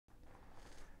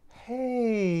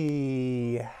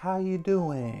how you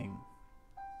doing?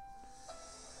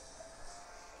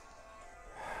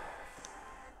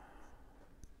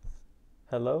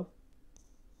 Hello?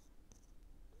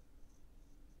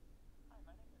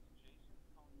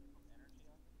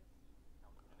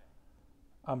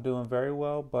 I'm doing very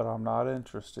well, but I'm not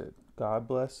interested. God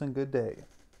bless and good day.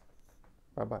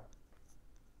 Bye-bye.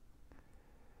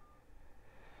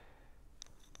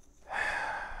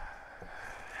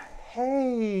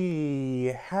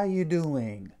 Hey, how you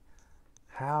doing?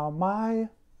 How am I?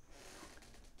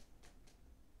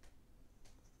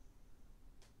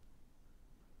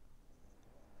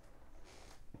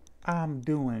 I'm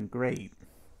doing great.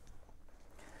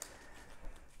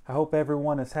 I hope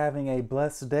everyone is having a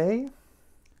blessed day.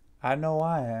 I know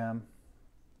I am.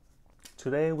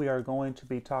 Today we are going to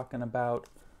be talking about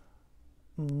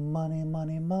money,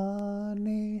 money,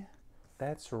 money.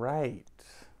 That's right.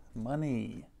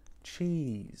 Money,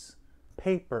 cheese,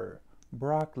 paper,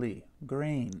 broccoli,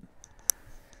 green.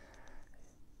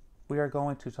 We are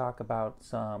going to talk about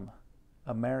some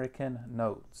American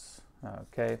notes,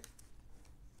 okay?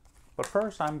 But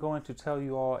first, I'm going to tell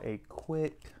you all a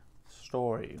quick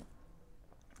story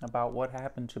about what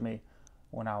happened to me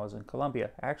when I was in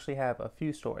Colombia. I actually have a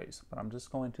few stories, but I'm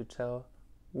just going to tell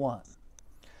one.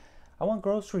 I went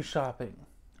grocery shopping,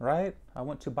 right? I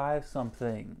went to buy some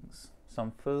things,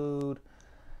 some food,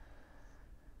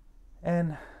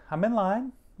 and I'm in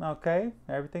line, okay?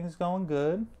 Everything's going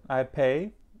good. I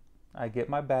pay, I get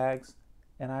my bags,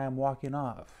 and I am walking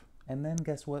off. And then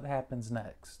guess what happens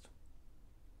next?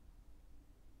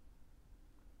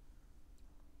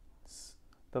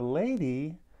 The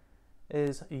lady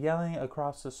is yelling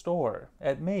across the store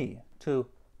at me to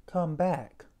come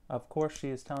back. Of course, she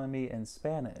is telling me in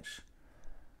Spanish.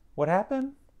 What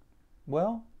happened?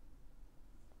 Well,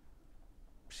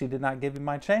 she did not give me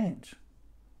my change.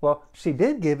 Well, she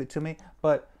did give it to me,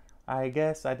 but I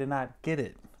guess I did not get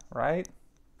it, right?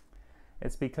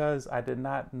 It's because I did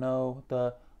not know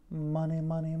the money,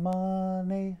 money,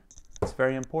 money. It's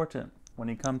very important when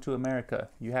you come to America.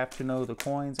 You have to know the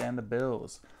coins and the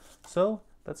bills. So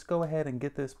let's go ahead and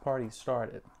get this party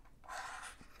started.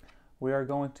 We are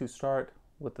going to start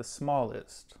with the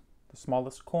smallest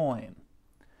coin,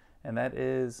 and that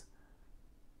is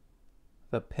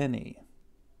the penny.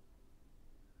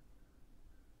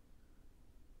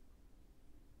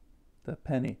 The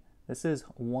penny. This is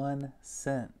 1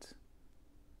 cent.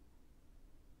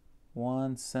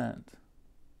 1 cent.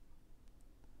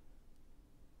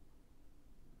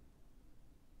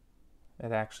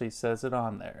 It actually says it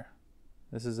on there.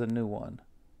 This is a new one.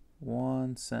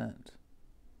 1 cent.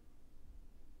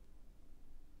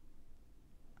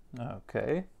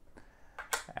 Okay.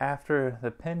 After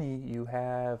the penny, you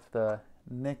have the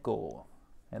nickel,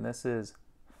 and this is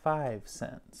 5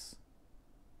 cents.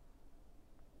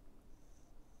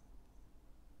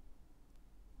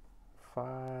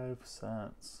 5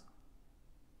 cents.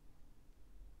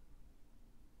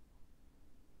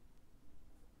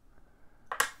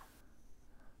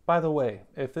 By the way,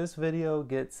 if this video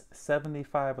gets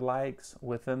 75 likes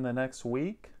within the next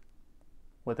week,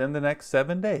 within the next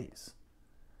 7 days,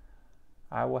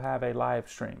 I will have a live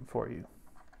stream for you.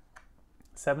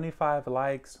 75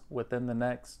 likes within the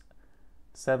next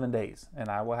 7 days, and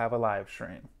I will have a live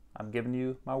stream. I'm giving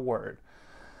you my word.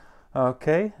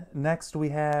 Okay, next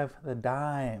we have the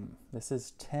dime. This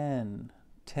is 10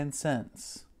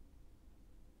 cents.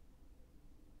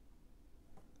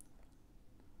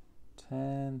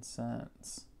 10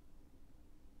 cents.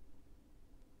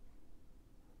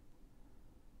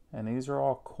 And these are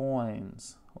all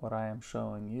coins, what I am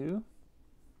showing you.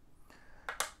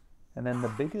 And then the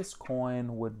biggest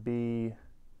coin would be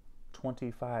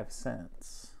 25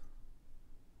 cents.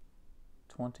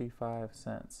 25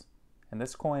 cents. And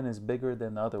this coin is bigger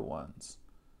than the other ones.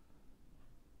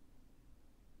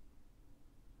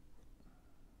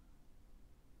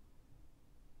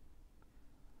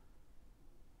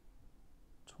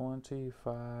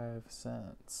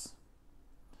 $0.25.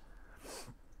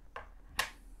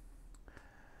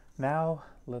 Now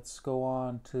let's go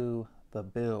on to the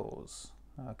bills.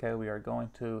 Okay, we are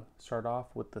going to start off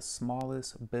with the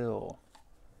smallest bill,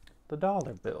 the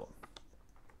dollar bill.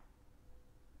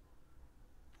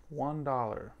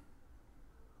 $1.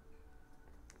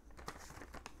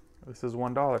 This is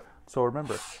 $1. So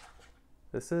remember,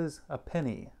 this is a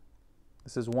penny.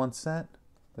 This is 1 cent.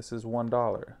 This is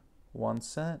 $1. 1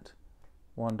 cent,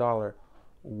 $1.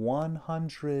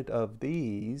 100 of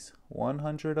these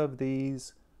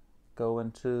go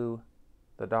into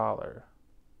the dollar.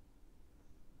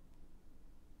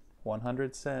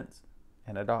 100 cents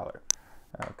and $1.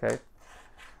 Okay.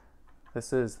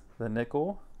 This is the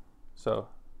nickel. So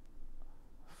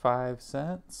 5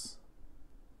 cents.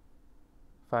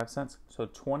 5 cents. So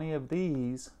 20 of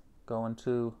these go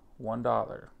into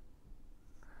 $1.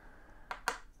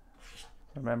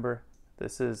 Remember,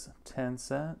 this is 10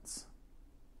 cents.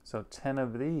 So 10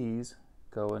 of these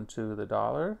go into the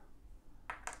dollar.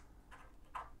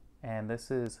 And this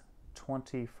is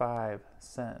 25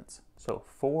 cents. So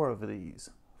 4 of these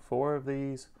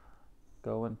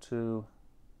go into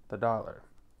the dollar.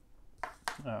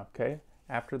 Okay,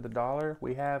 after the dollar,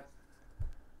 we have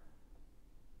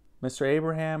Mr.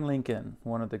 Abraham Lincoln,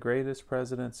 one of the greatest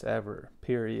presidents ever,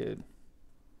 period.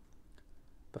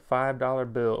 The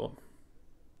 $5 bill.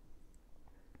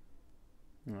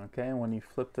 Okay, and when you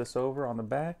flip this over on the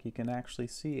back, you can actually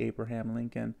see Abraham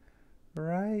Lincoln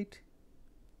right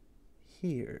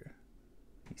here.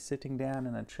 He's sitting down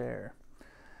in a chair.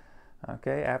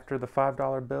 Okay, after the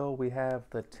 $5 bill, we have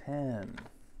the $10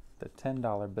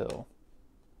 bill.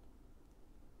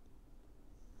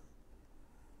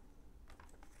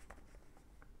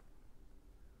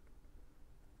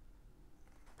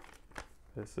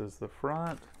 This is the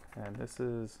front, and this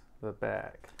is the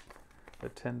back. The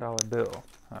 $10 bill.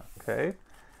 Okay.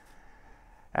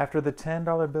 After the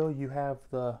 $10 bill, you have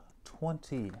the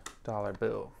 $20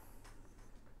 bill.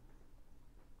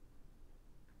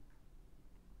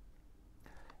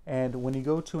 And when you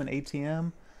go to an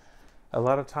ATM, a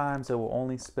lot of times it will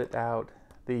only spit out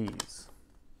these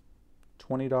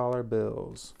 $20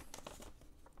 bills.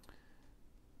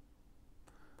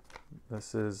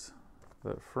 This is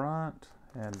the front,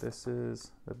 and this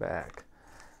is the back.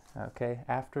 Okay,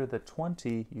 after the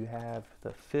 20, you have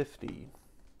the 50.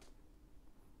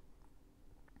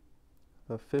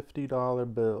 The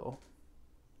 $50 bill.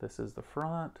 This is the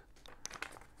front,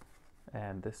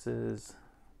 and this is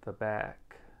the back.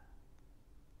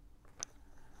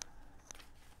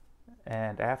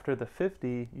 And after the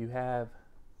 50, you have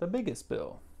the biggest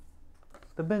bill,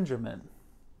 the Ben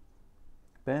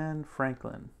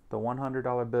Franklin, the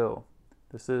 $100 bill.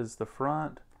 This is the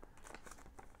front,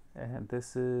 and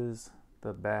this is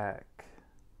the back.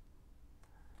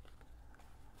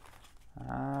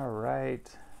 All right,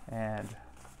 and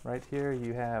right here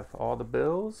you have all the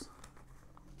bills.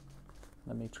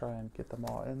 Let me try and get them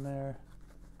all in there.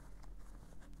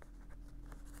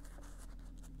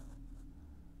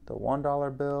 The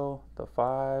 $1 bill, the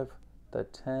 5, the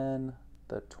 10,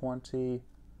 the 20,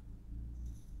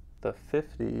 the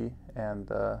 50, and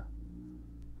the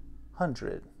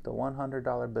 100, the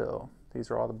 $100 bill.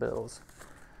 These are all the bills.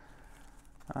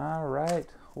 All right,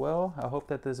 well, I hope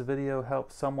that this video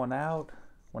helps someone out.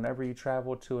 Whenever you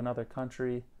travel to another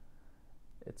country,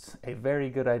 it's a very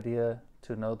good idea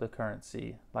to know the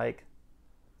currency, like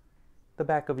the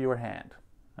back of your hand,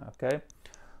 okay?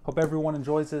 Hope everyone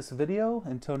enjoys this video.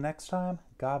 Until next time,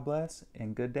 God bless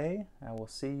and good day. I will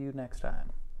see you next time.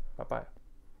 Bye-bye.